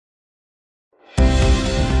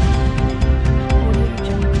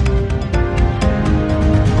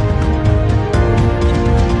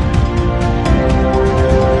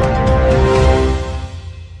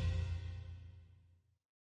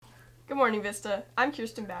morning, Vista. I'm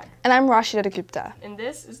Kirsten Back. And I'm Rashida Gupta. And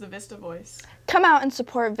this is the Vista Voice. Come out and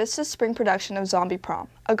support Vista's spring production of Zombie Prom,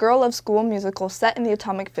 a girl love school musical set in the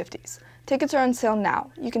atomic 50s. Tickets are on sale now.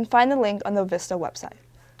 You can find the link on the Vista website.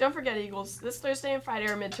 Don't forget, Eagles, this Thursday and Friday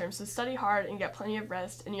are midterms, so study hard and get plenty of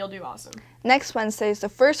rest, and you'll do awesome. Next Wednesday is the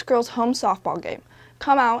first girls' home softball game.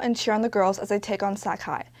 Come out and cheer on the girls as they take on Sac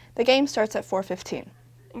High. The game starts at 4:15.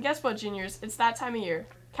 And guess what, juniors? It's that time of year.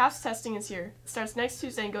 CAPS testing is here. It starts next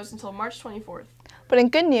Tuesday and goes until March 24th. But in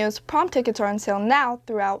good news, prom tickets are on sale now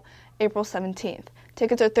throughout April 17th.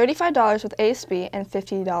 Tickets are $35 with ASB and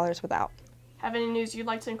 $50 without. Have any news you'd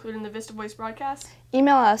like to include in the Vista Voice broadcast?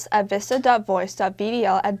 Email us at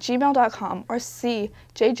vista.voice.bdl@gmail.com or see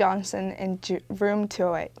Jay Johnson in room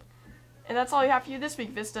 208. And that's all we have for you this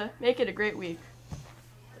week, Vista. Make it a great week.